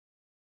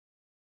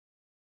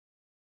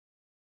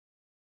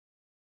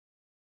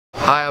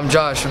Hi, I'm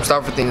Josh from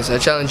Stauffer Things. I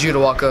challenge you to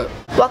walk up.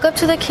 Walk up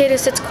to the kid who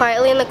sits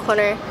quietly in the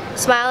corner,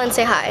 smile and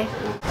say hi.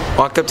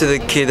 Walk up to the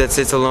kid that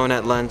sits alone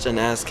at lunch and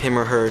ask him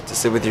or her to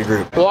sit with your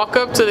group. Walk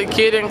up to the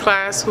kid in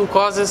class who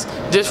causes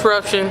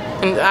disruption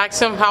and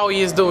ask him how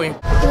he is doing.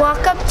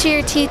 Walk up to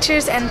your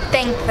teachers and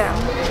thank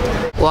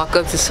them. Walk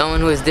up to someone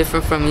who is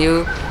different from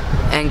you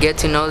and get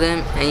to know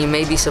them, and you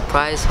may be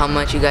surprised how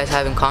much you guys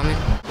have in common.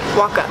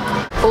 Walk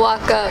up.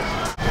 Walk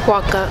up.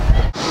 Walk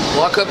up.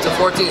 Walk up to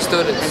 14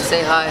 students And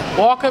say hi.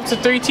 Walk up to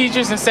 3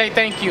 teachers and say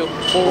thank you.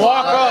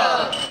 Walk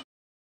up!